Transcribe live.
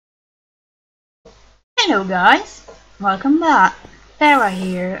Hello guys, welcome back. Tara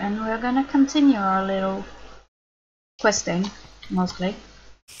here, and we're gonna continue our little questing, mostly,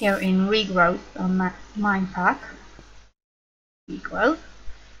 here in Regrowth on Mine Pack. Regrowth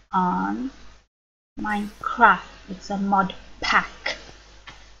on Minecraft. It's a mod pack.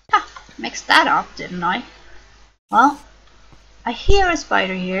 Ha! Mixed that up, didn't I? Well, I hear a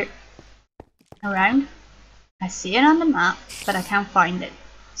spider here around. I see it on the map, but I can't find it.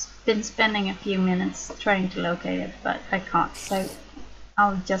 Been spending a few minutes trying to locate it, but I can't, so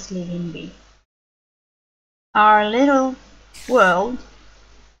I'll just leave him be. Our little world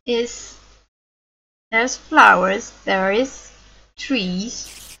is, there's flowers, there is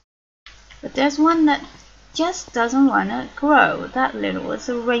trees, but there's one that just doesn't want to grow. That little is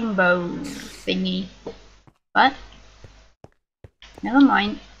a rainbow thingy, but never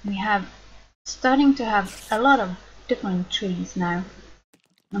mind. We have starting to have a lot of different trees now.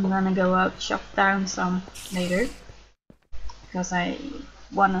 I'm gonna go out chop down some later because I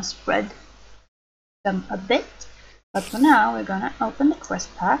wanna spread them a bit. But for now we're gonna open the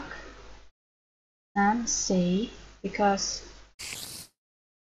quest pack and see, because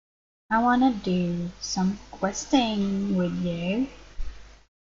I wanna do some questing with you.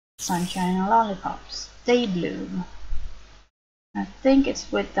 Sunshine and lollipops. Day bloom. I think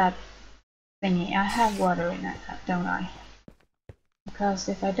it's with that thingy. I have water in it, don't I? Because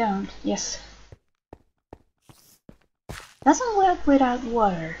if I don't, yes, doesn't work without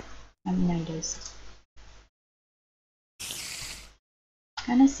water, I've noticed.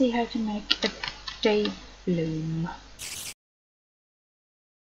 Gonna see how to make a day bloom.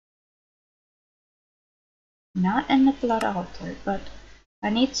 Not in the blood altar, but I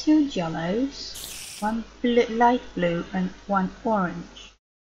need 2 yellows, 1 light blue and 1 orange.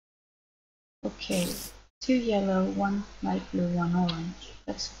 Okay, 2 yellow, 1 light blue, 1 orange.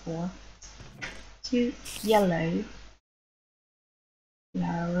 That's 4. 2 yellow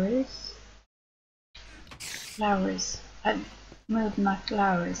flowers. I moved my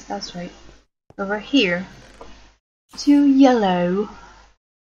flowers, that's right. Over here. 2 yellow,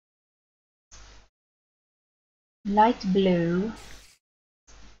 light blue,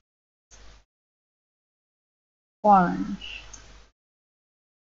 orange.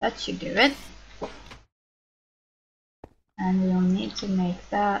 That should do it. And we'll need to make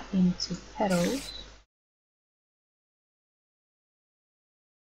that into petals.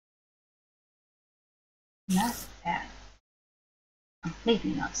 Not bad.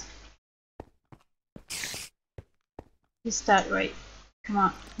 Completely not. You start right. Come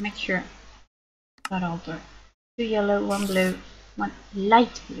on, make sure. That altar. 2 yellow, 1 blue, 1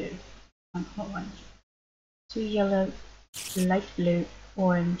 light blue, 1 orange. 2 yellow, light blue,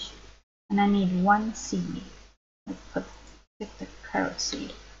 orange. And I need 1 seed. I'll pick the carrot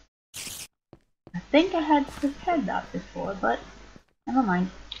seed. I think I had prepared that before, but never mind.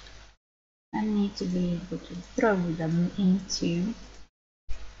 I need to be able to throw them into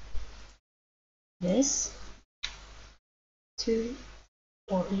this. 2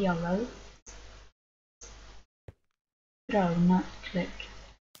 or yellow. Throw, not click.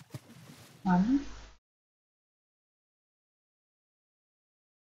 1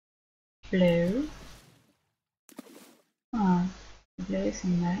 blue. Oh, the blue is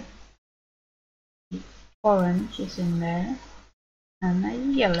in there. The orange is in there. And a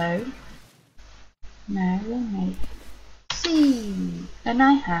yellow. Now we'll make seed. And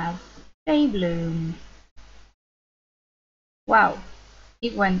I have day bloom. Wow,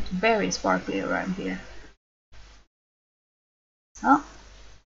 it went very sparkly around here. Oh,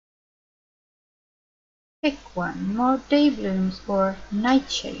 pick one. More day blooms or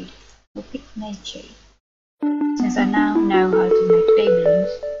nightshade. We'll pick nightshade, since I now know how to make day blooms.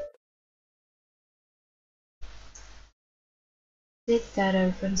 Did that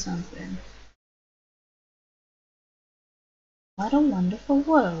open something? What a wonderful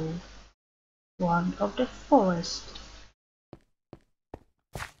world. Wand of the forest.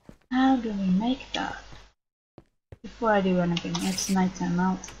 How do we make that? Before I do anything, it's nighttime,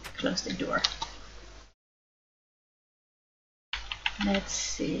 I'll close the door. Let's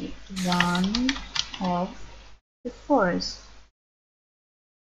see, wand of the forest.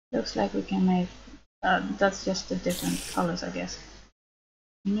 Looks like we can make, that's just the different colors, I guess.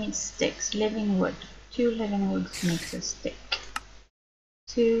 We need sticks, living wood. 2 living woods makes a stick.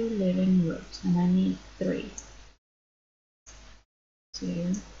 2 living woods, and I need 3.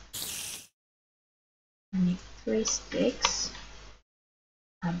 2. I need 3 sticks.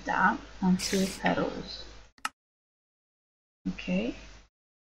 Have that, and 2 petals. Okay.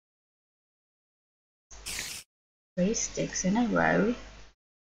 3 sticks in a row.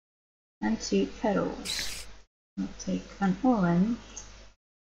 and 2 petals. I'll take an orange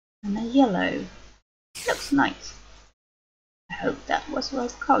and a yellow. Looks nice. I hope that was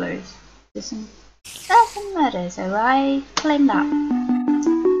right colors. Doesn't matter, so I claim that.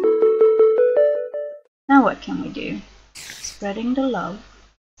 Now what can we do? Spreading the love.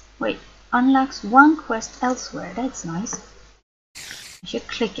 Wait, unlocks 1 quest elsewhere. That's nice. I should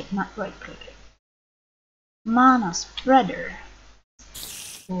click it, not right click it. Mana spreader.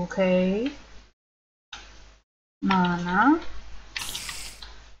 Okay. Mana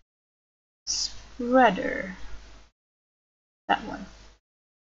spreader. That one.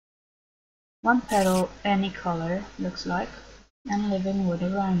 1 petal, any color, looks like, and living wood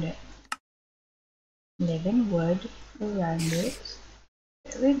around it. Living wood around it.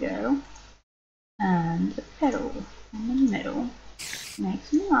 There we go. And a petal in the middle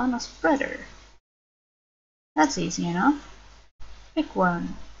makes mana spreader. That's easy enough. Pick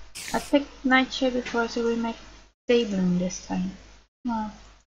one. I picked nightshade before, so we make daybloom this time. Well.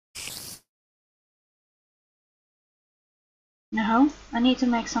 No, I need to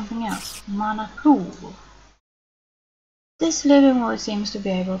make something else. Mana pool. This living wood seems to be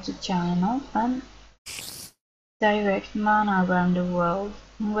able to channel and direct mana around the world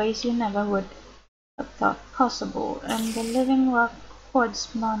in ways you never would have thought possible, and the living rock hoards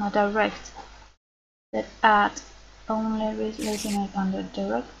mana direct that at only releasing it on the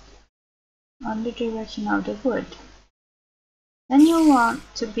direction of the wood. Then you want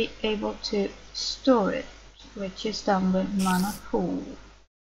to be able to store it, which is done with mana pool.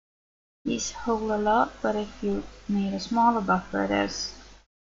 These hold a lot, but if you need a smaller buffer, there's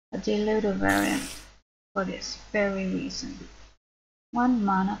a diluted variant for this very reason. 1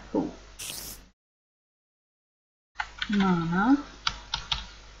 mana pool. Mana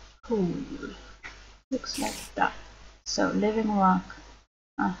pool. Looks like that. So living rock.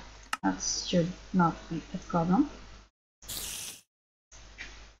 That should not be a problem.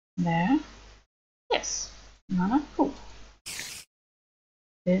 There. Yes. Mana pool.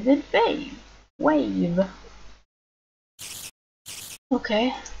 Vivid wave.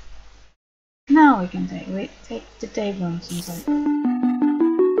 Okay. Now we can take the dayblooms inside.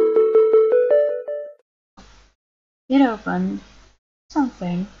 It opened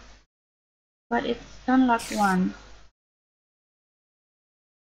something, but it unlocked 1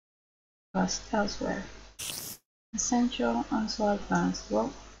 quest elsewhere. Essential unsoiled plants.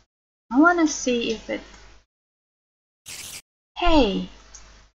 Well, I want to see if it. Hey!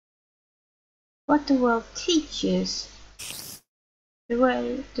 What the world teaches. The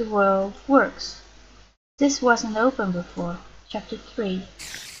way the world works. This wasn't open before. Chapter 3.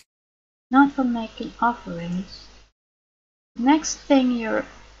 Not for making offerings. The next thing you're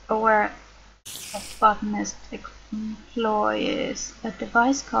aware of botanist employs a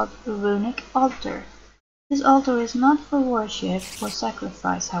device called a runic altar. This altar is not for worship or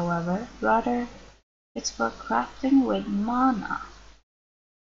sacrifice, however, rather it's for crafting with mana.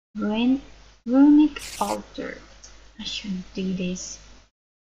 Runic altar. I shouldn't do this,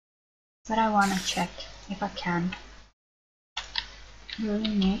 but I wanna check if I can.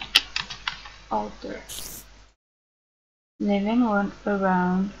 Runic altar. Living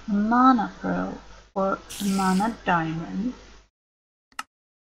around a mana pearl or a mana diamond.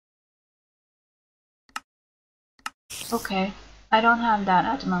 Okay, I don't have that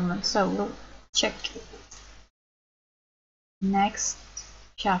at the moment, so we'll check. Next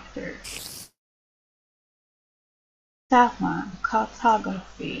chapter. That one,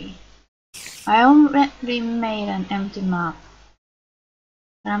 cartography. I already made an empty map,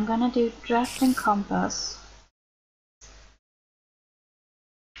 but I'm gonna do drafting compass.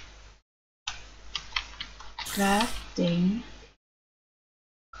 Crafting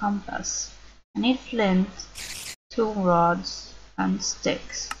compass. I need flint, tool rods, and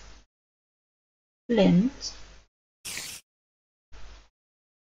sticks. Flint,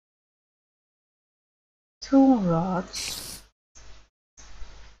 tool rods,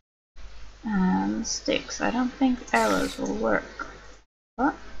 and sticks. I don't think arrows will work,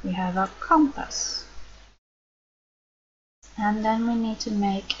 but we have a compass. And then we need to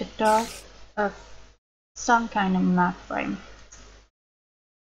make a dart of some kind of map frame.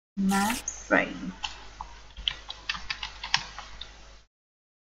 Map frame.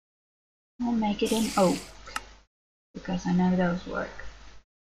 I'll make it in oak, because I know those work.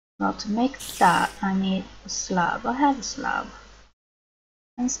 Well, to make that I need a slab. I have a slab.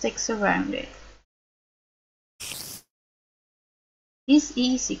 And sticks around it. These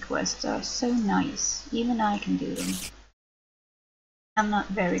easy quests are so nice, even I can do them. I'm not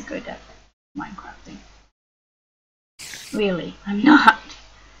very good at Minecrafting. Really, I'm not.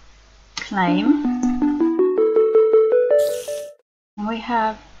 flame. And we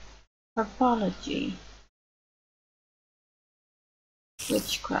have herbology.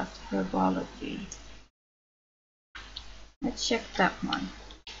 Witchcraft herbology. Let's check that one.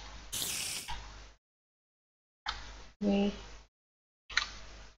 We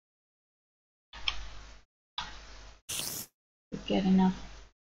get enough.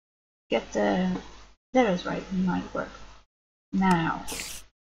 Get the letters right, it might work. Now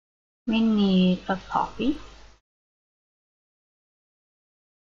we need a poppy,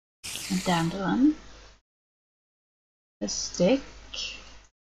 a dandelion, a stick,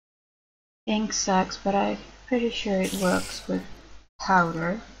 ink sacs, but I'm pretty sure it works with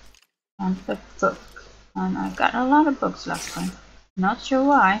powder, and a book. And I got a lot of books last time. Not sure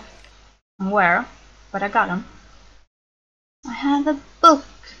why and where, but I got them. I have a book.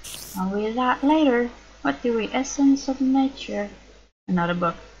 I'll read that later. What do we? Essence of Nature. Another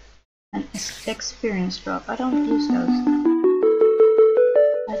book. An experience drop. I don't use those.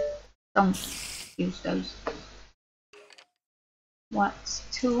 I don't use those. What's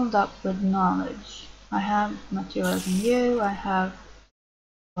tooled up with knowledge? I have Materials in You. I have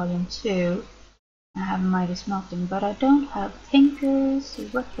Volume 2. I have Mighty Smelting, but I don't have Tinker's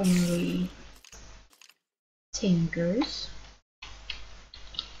Weaponry. Tinkers.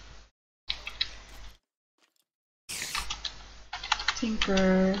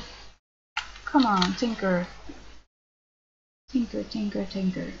 Tinker. Come on, Tinker. Tinker, Tinker,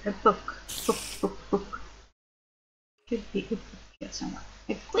 Tinker. A book. Book. Should be a book here somewhere.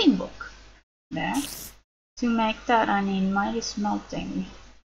 A clean book. There. To make that I need Mighty Smelting.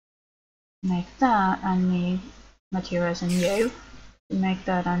 To make that I need Materials in You. To make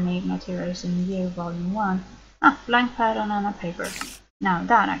that I need Materials in You Volume 1. Ah, blank pattern and a paper. Now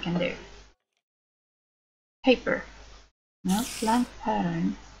that I can do. Paper. No, blank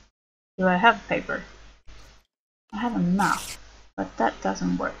pattern. Do I have paper? I have a map, but that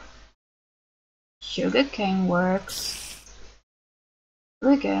doesn't work. Sugarcane works. Here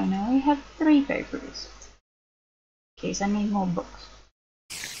we go, now we have 3 papers. In case I need more books.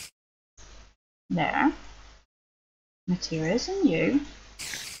 There. Materials in You.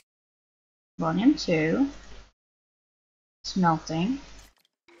 Volume 2. Smelting.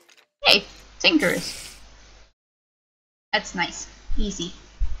 Hey, Tinkers! That's nice. Easy.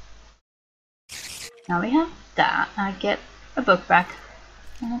 Now we have that. I get a book back.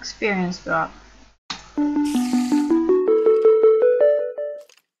 An experience drop.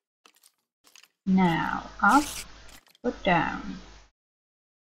 Now, up or down.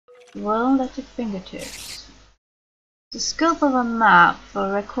 World at your fingertips. The scope of a map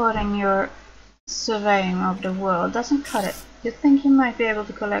for recording your surveying of the world doesn't cut it. You think you might be able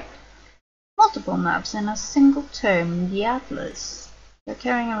to collect multiple maps in a single tome, the Atlas. You're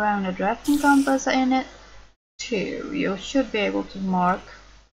carrying around a drafting compass in it too. You should be able to mark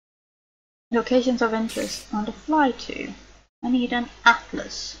locations of interest on the fly too. I need an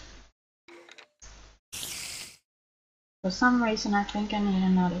atlas. For some reason I think I need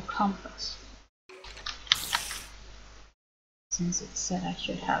another compass. Since it said I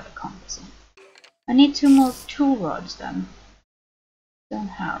should have a compass in. I need 2 more tool rods then. Don't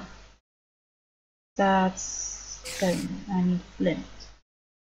have. That's stone. I need flint.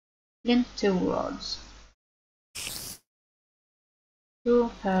 Flint tool rods.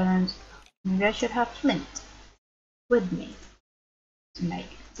 Tool patterns. Maybe I should have flint with me to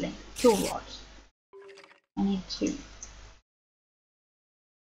make flint tool rods. I need 2.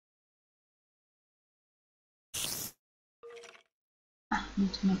 I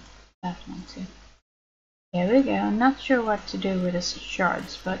need to make that one too. There we go. I'm not sure what to do with the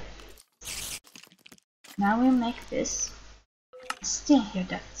shards, but now we'll make this. I still hear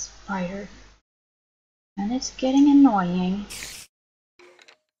that spider, and it's getting annoying.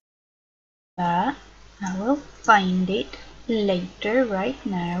 But I will find it later. Right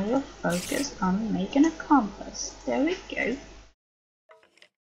now we'll focus on making a compass. There we go.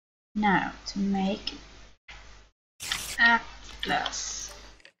 Now to make atlas.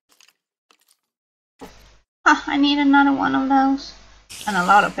 I need another one of those. And a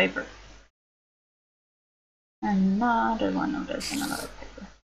lot of paper. Another one of those and a lot of paper.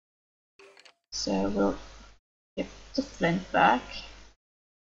 So we'll get the flint back.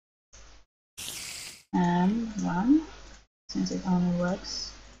 And 1. Since it only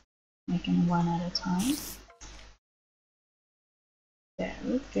works making 1 at a time. There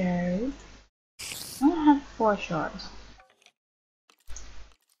we go. I have 4 shards.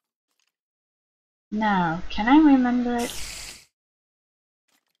 Now, can I remember it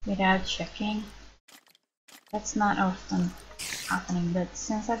without checking? That's not often happening, but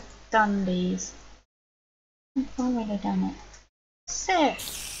since I've done these, I've already done it. So,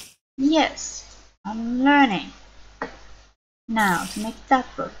 yes, I'm learning. Now, to make that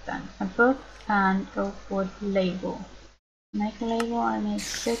book then, a book and go for the label. To make a label, I need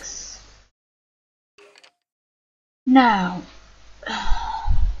 6. Now,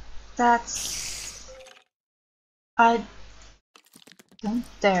 that's... I don't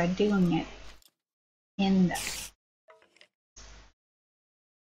dare doing it in there.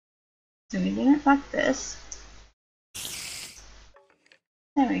 So we do it like this.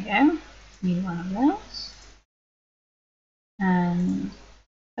 There we go. Need one of those. And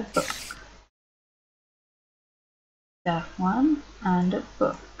a book. That one and a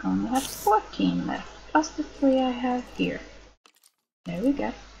book. Only have 14 left, plus the 3 I have here. There we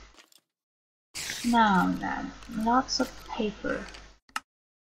go. Now then, lots of paper.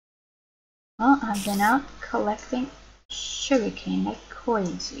 Well, I've been out collecting sugarcane like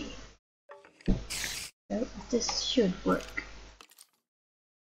crazy. So this should work.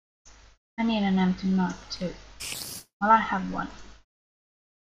 I need an empty map too. Well, I have one.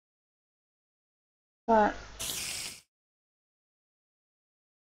 But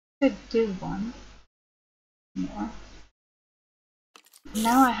could do one more.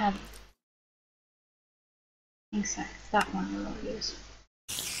 Now I have exact that one we'll use.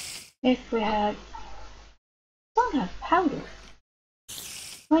 If we had don't have powder.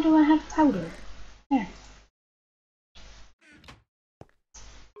 Why do I have powder? There.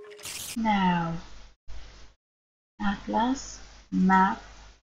 Now atlas, map,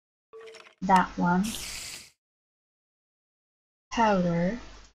 that one, powder,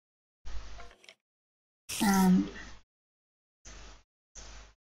 and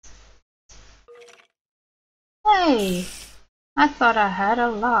hey! I thought I had a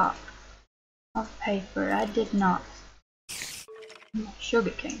lot of paper. I did not.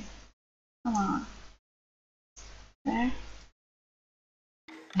 Sugarcane. Come on. There.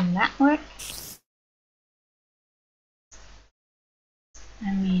 And that work?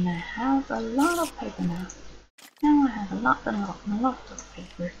 I mean, I have a lot of paper now. Now I have a lot of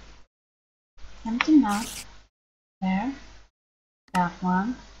paper. Empty map. There. That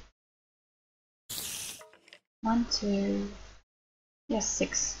one. 1, 2. Yes,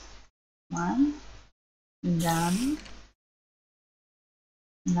 6. 1. Done.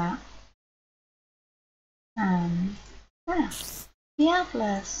 That. And that. The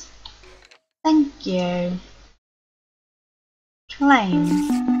atlas. Thank you. Claim.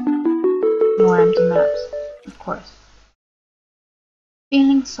 More empty maps, of course.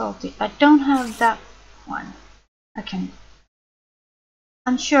 Feeling salty. I don't have that one.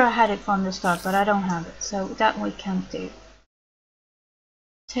 I'm sure I had it from the start, but I don't have it, so that we can't do.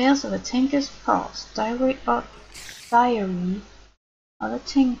 Tales of a Tinker's Past. Diary of a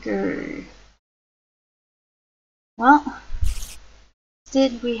Tinker. Well,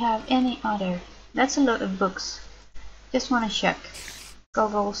 did we have any other? That's a lot of books. Just want to check.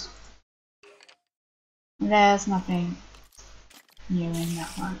 Goggles. There's nothing new in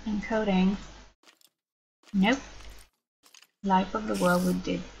that one. Encoding. Nope. Life of the World we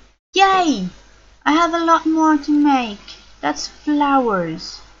did. Yay! I have a lot more to make. That's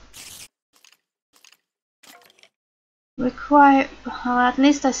flowers. Require, well, at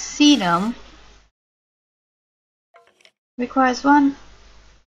least I see them. Requires 1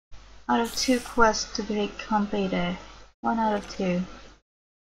 out of 2 quests to be completed. 1 out of 2.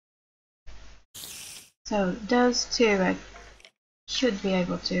 So those 2 I should be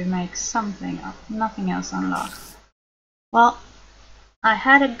able to make something up. Nothing else unlocked. Well, I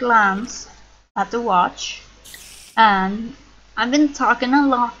had a glance at the watch, and I've been talking a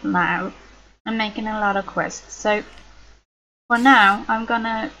lot now and making a lot of quests. So for now, I'm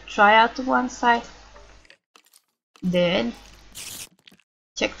gonna try out the ones I did,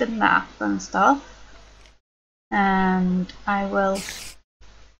 check the map and stuff, and I will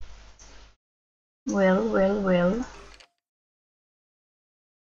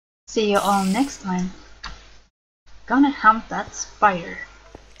see you all next time. Gonna hunt that spider.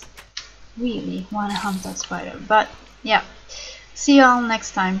 Really wanna hunt that spider. But yeah, see you all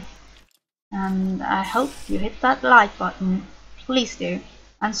next time. And I hope you hit that like button. Please do.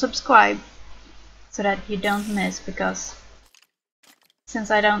 And subscribe so that you don't miss, because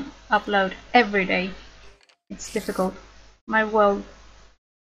since I don't upload every day, it's difficult. My world,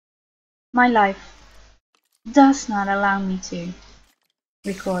 my life does not allow me to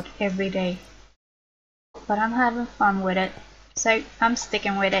record every day. But I'm having fun with it, so I'm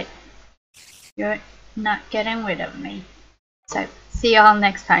sticking with it. You're not getting rid of me. So, see y'all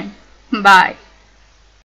next time. Bye.